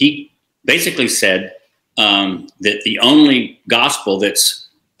basically said that the only gospel that's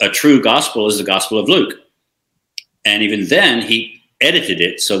a true gospel is the Gospel of Luke. And even then, he edited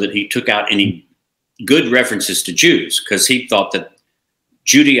it so that he took out any good references to Jews, because he thought that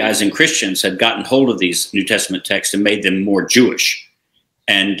Judaizing Christians had gotten hold of these New Testament texts and made them more Jewish.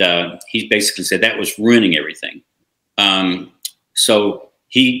 And he basically said that was ruining everything. So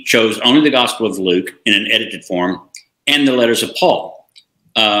he chose only the Gospel of Luke in an edited form and the letters of Paul.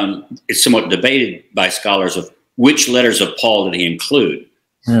 It's somewhat debated by scholars of which letters of Paul did he include.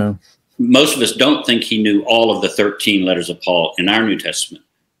 Yeah. Most of us don't think he knew all of the 13 letters of Paul in our New Testament.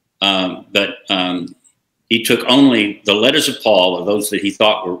 But he took only the letters of Paul, or those that he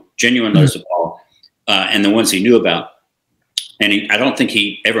thought were genuine letters of Paul, and the ones he knew about. And I don't think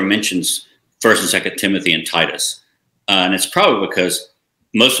he ever mentions 1st and 2nd Timothy and Titus. And it's probably because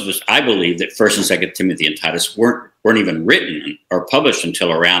most of us, I believe, that 1st and 2nd Timothy and Titus weren't even written or published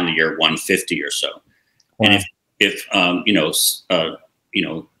until around the year 150 or so. Wow. And if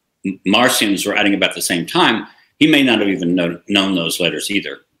Marcion's writing about the same time, he may not have even known those letters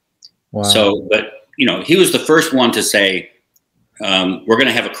either. Wow. So, but he was the first one to say, we're going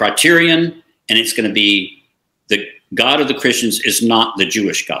to have a criterion, and it's going to be the God of the Christians is not the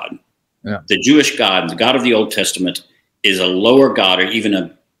Jewish God. Yeah. The Jewish God, the God of the Old Testament, is a lower God or even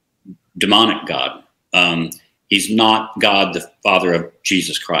a demonic God. He's not God, the Father of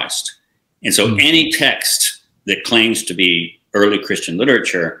Jesus Christ. And so any text that claims to be early Christian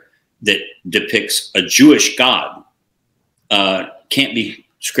literature that depicts a Jewish God can't be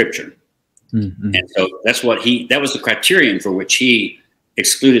scripture. Mm-hmm. And so that was the criterion for which he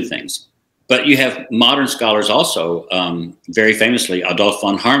excluded things. But you have modern scholars also, very famously, Adolf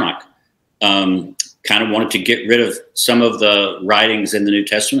von Harnack, kind of wanted to get rid of some of the writings in the New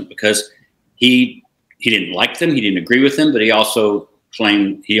Testament because he didn't like them, he didn't agree with them, but he also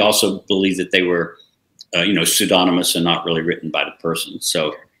believed that they were, pseudonymous and not really written by the person.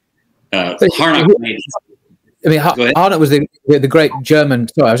 So Harnack made. I mean, Harnack was the great German.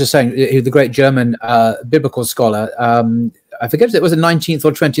 Sorry, I was just saying, he was the great German biblical scholar. I forget if it was the 19th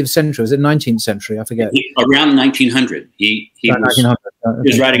or 20th century. Was it 19th century? I forget. Around 1900. He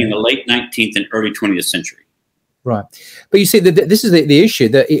was writing in the late 19th and early 20th century. Right. But you see, this is the issue,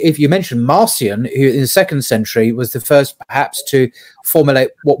 that if you mention Marcion, who in the 2nd century was the first perhaps to formulate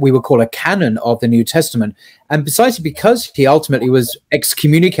what we would call a canon of the New Testament, and precisely because he ultimately was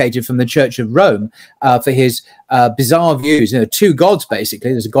excommunicated from the Church of Rome for his bizarre views, 2 gods,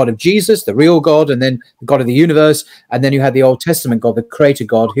 basically. There's a God of Jesus, the real God, and then the God of the universe, and then you had the Old Testament God, the creator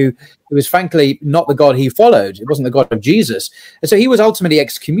God, who was frankly not the God he followed. It wasn't the God of Jesus. And so he was ultimately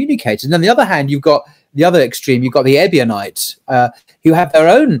excommunicated. And on the other hand, you've got the other extreme, you've got the Ebionites, who have their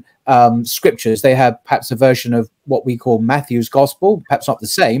own scriptures. They have perhaps a version of what we call Matthew's gospel, perhaps not the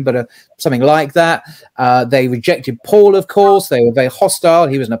same, but something like that. They rejected Paul, of course. They were very hostile.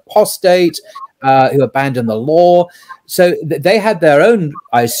 He was an apostate who abandoned the law. So they had their own,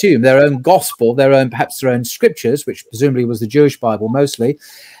 I assume, their own gospel, perhaps their own scriptures, which presumably was the Jewish Bible mostly.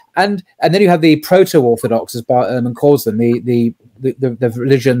 And then you have the proto-Orthodox, as Bart Ehrman calls them, the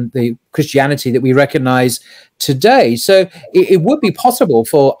religion, the Christianity that we recognize today. So it would be possible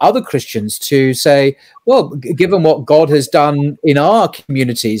for other Christians to say, well, given what God has done in our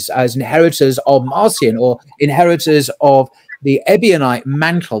communities as inheritors of Marcion or inheritors of the Ebionite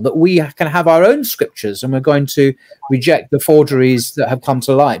mantle, that we can have our own scriptures, and we're going to reject the forgeries that have come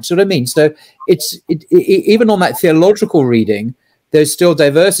to light. So what I mean? So even on that theological reading, there's still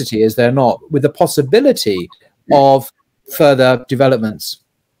diversity, is there not, with the possibility of further developments?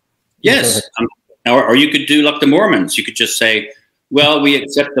 Yes. Or you could do like the Mormons. You could just say, well, we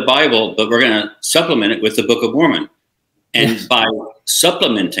accept the Bible, but we're going to supplement it with the Book of Mormon. And yes, by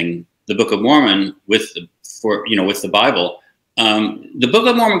supplementing the Book of Mormon with the Bible, the Book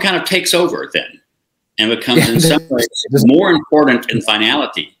of Mormon kind of takes over then and becomes in some ways more important in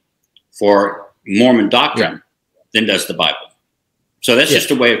finality for Mormon doctrine than does the Bible. So that's just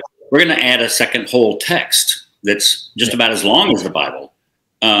a way of, we're going to add a second whole text that's just about as long as the Bible.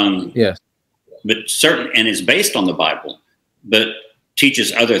 But and is based on the Bible, but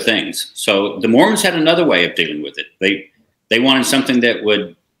teaches other things. So the Mormons had another way of dealing with it. They wanted something that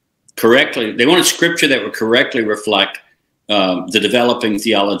would they wanted scripture that would correctly reflect the developing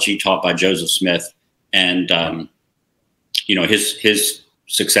theology taught by Joseph Smith and his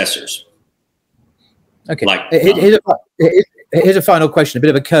successors. Okay. Here's a final question, a bit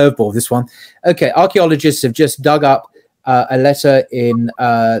of a curveball, this one. Okay, archaeologists have just dug up a letter in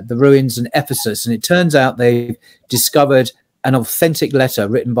the ruins in Ephesus, and it turns out they've discovered an authentic letter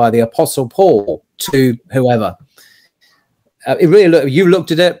written by the Apostle Paul to whoever. You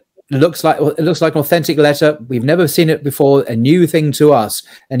looked at it. It looks like an authentic letter. We've never seen it before, a new thing to us,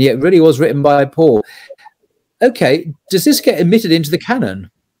 and yet it really was written by Paul. Okay, does this get admitted into the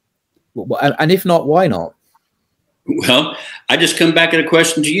canon? And if not, why not? Well, I just come back at a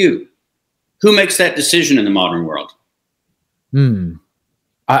question to you. Who makes that decision in the modern world?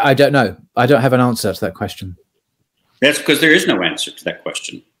 I don't know. I don't have an answer to that question. That's because there is no answer to that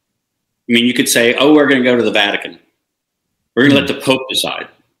question. I mean, you could say, oh, we're going to go to the Vatican. We're going to let the Pope decide.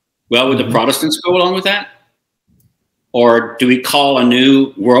 Well, would the Protestants go along with that? Or do we call a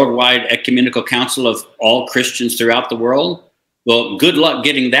new worldwide ecumenical council of all Christians throughout the world? Well, good luck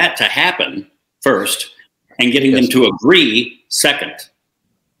getting that to happen first and getting them to agree second.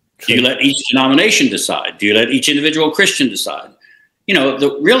 Do you let each denomination decide? Do you let each individual Christian decide? You know,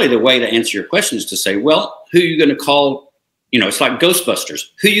 really the way to answer your question is to say, well, who are you going to call? You know, it's like Ghostbusters.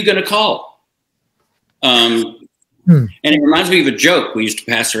 Who are you going to call? And it reminds me of a joke we used to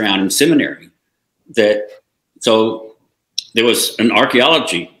pass around in seminary. So there was an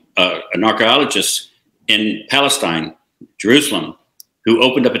archaeologist in Palestine, Jerusalem, who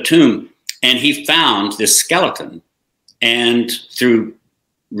opened up a tomb, and he found this skeleton. And through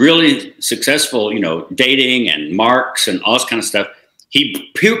really successful, you know, dating and marks and all this kind of stuff,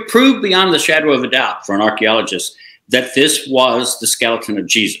 he proved beyond the shadow of a doubt for an archaeologist that this was the skeleton of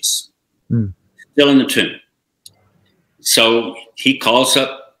Jesus, still in the tomb. So he calls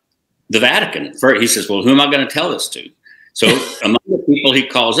up the Vatican. He says, well, who am I going to tell this to? So among the people he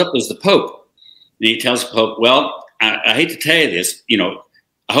calls up is the Pope. And he tells the Pope, well, I hate to tell you this, you know,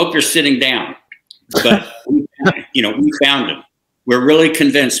 I hope you're sitting down, but you know, we found him. We're really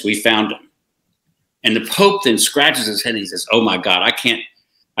convinced we found him. And the Pope then scratches his head and he says, oh my God, I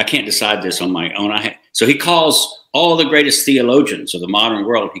can't decide this on my own. So he calls all the greatest theologians of the modern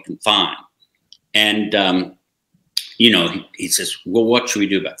world he can find. And, you know, he says, well, what should we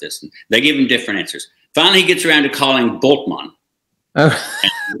do about this? And they give him different answers. Finally, he gets around to calling Bultmann,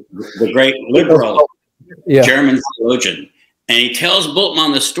 the great liberal German theologian. And he tells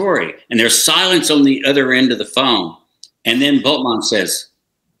Bultmann the story, and there's silence on the other end of the phone. And then Bultmann says,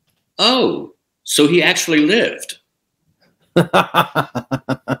 oh, so he actually lived.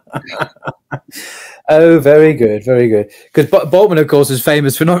 Oh, very good, very good. Because Bultmann, of course, is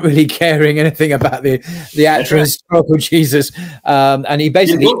famous for not really caring anything about the actual historical Jesus, and he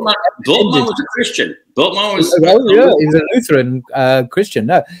basically Bultmann was a Christian. Bultmann was he's a Lutheran Christian.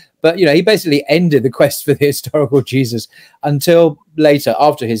 No, but you know, he basically ended the quest for the historical Jesus until later,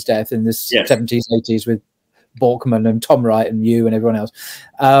 after his death in the 70s, 80s, with Borkman and Tom Wright and you and everyone else,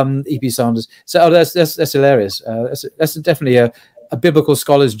 E.P. Sanders. So that's hilarious. That's definitely a biblical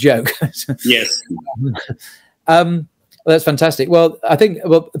scholar's joke. Yes. Well, that's fantastic. Well,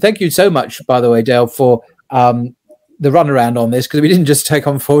 thank you so much, by the way, Dale, for the runaround on this, because we didn't just take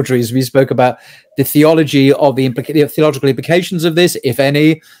on forgeries. We spoke about the theology of the theological implications of this, if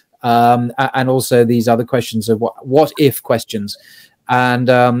any, and also these other questions of what if questions.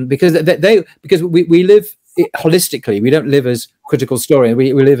 And because we live holistically, we don't live as critical historians.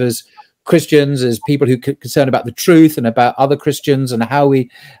 We live as Christians, as people who are concerned about the truth and about other Christians and how we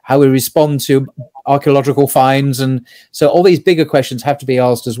respond to archaeological finds. And so all these bigger questions have to be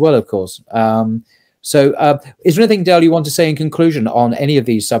asked as well, of course. So is there anything, Dale, you want to say in conclusion on any of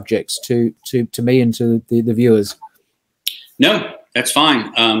these subjects to me and to the viewers? No, that's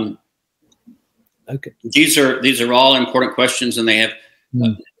fine. Okay. These are all important questions, and they have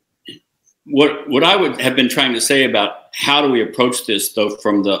what I would have been trying to say about how do we approach this, though,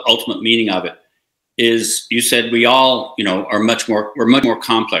 from the ultimate meaning of it, is you said we all, you know, we're much more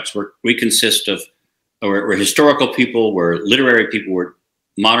complex. We consist of, we're historical people, we're literary people, we're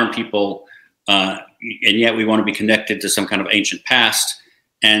modern people, and yet we want to be connected to some kind of ancient past.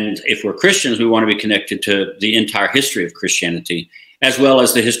 And if we're Christians, we want to be connected to the entire history of Christianity, as well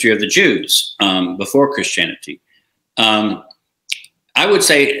as the history of the Jews before Christianity. I would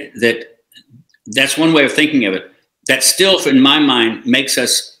say that that's one way of thinking of it. That still, in my mind, makes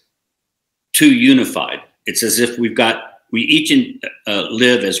us too unified. It's as if we each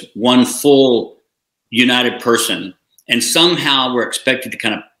live as one full united person, and somehow we're expected to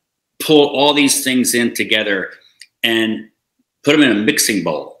kind of pull all these things in together and put them in a mixing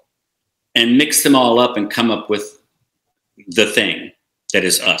bowl and mix them all up and come up with the thing that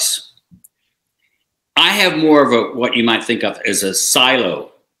is us. I have more of what you might think of as a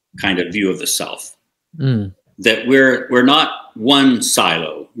silo kind of view of the self. That we're not one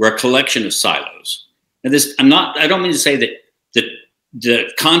silo, we're a collection of silos. And I don't mean to say that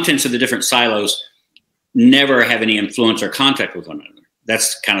the contents of the different silos never have any influence or contact with one another.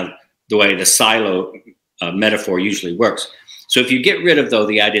 That's kind of the way the silo metaphor usually works. So if you get rid of, though,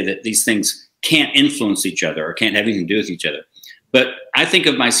 the idea that these things can't influence each other or can't have anything to do with each other, but I think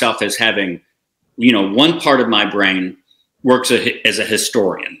of myself as having, you know, one part of my brain works as a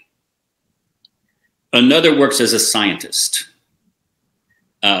historian. Another works as a scientist,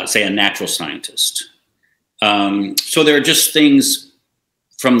 say a natural scientist. So there are just things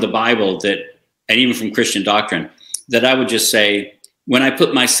from the Bible and even from Christian doctrine, that I would just say, when I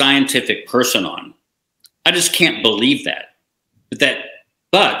put my scientific person on, I just can't believe that.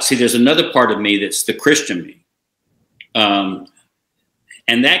 But see, there's another part of me that's the Christian me. And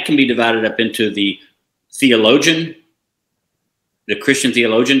that can be divided up into the theologian, the Christian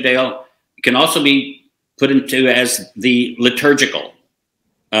theologian, Dale. It can also be put into as the liturgical.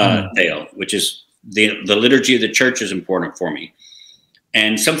 Dale, which is the liturgy of the church is important for me.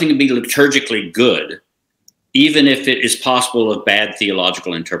 And something can be liturgically good, even if it is possible of bad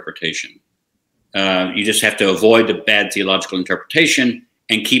theological interpretation. You just have to avoid the bad theological interpretation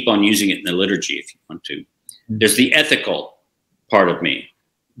and keep on using it in the liturgy if you want to. There's the ethical part of me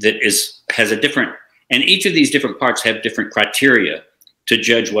that has a different, and each of these different parts have different criteria to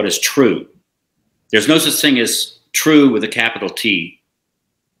judge what is true. There's no such thing as true with a capital T,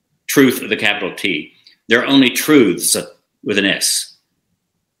 truth with a capital T. There are only truths with an S,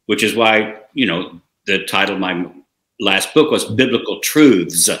 which is why, you know, the title of my last book was Biblical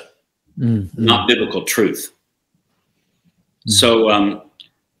Truths, not Biblical Truth. So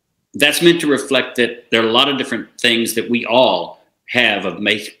that's meant to reflect that there are a lot of different things that we all have of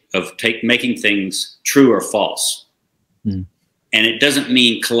making things true or false. And it doesn't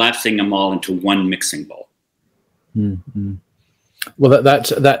mean collapsing them all into one mixing bowl. Well,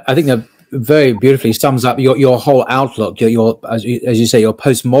 that I think that very beautifully sums up your whole outlook, your as you say, your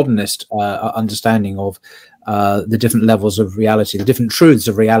postmodernist understanding of the different levels of reality, the different truths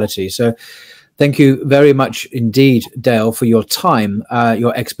of reality. So thank you very much indeed, Dale, for your time,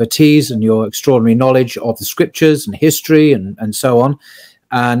 your expertise and your extraordinary knowledge of the scriptures and history and so on.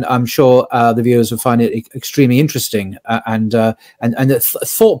 And I'm sure the viewers will find it extremely interesting and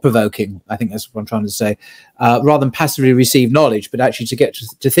thought-provoking. I think that's what I'm trying to say. Rather than passively receive knowledge, but actually to get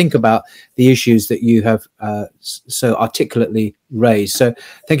to think about the issues that you have so articulately raised. So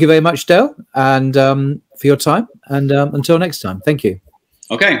thank you very much, Dale, and for your time. And until next time, thank you.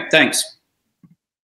 Okay, thanks.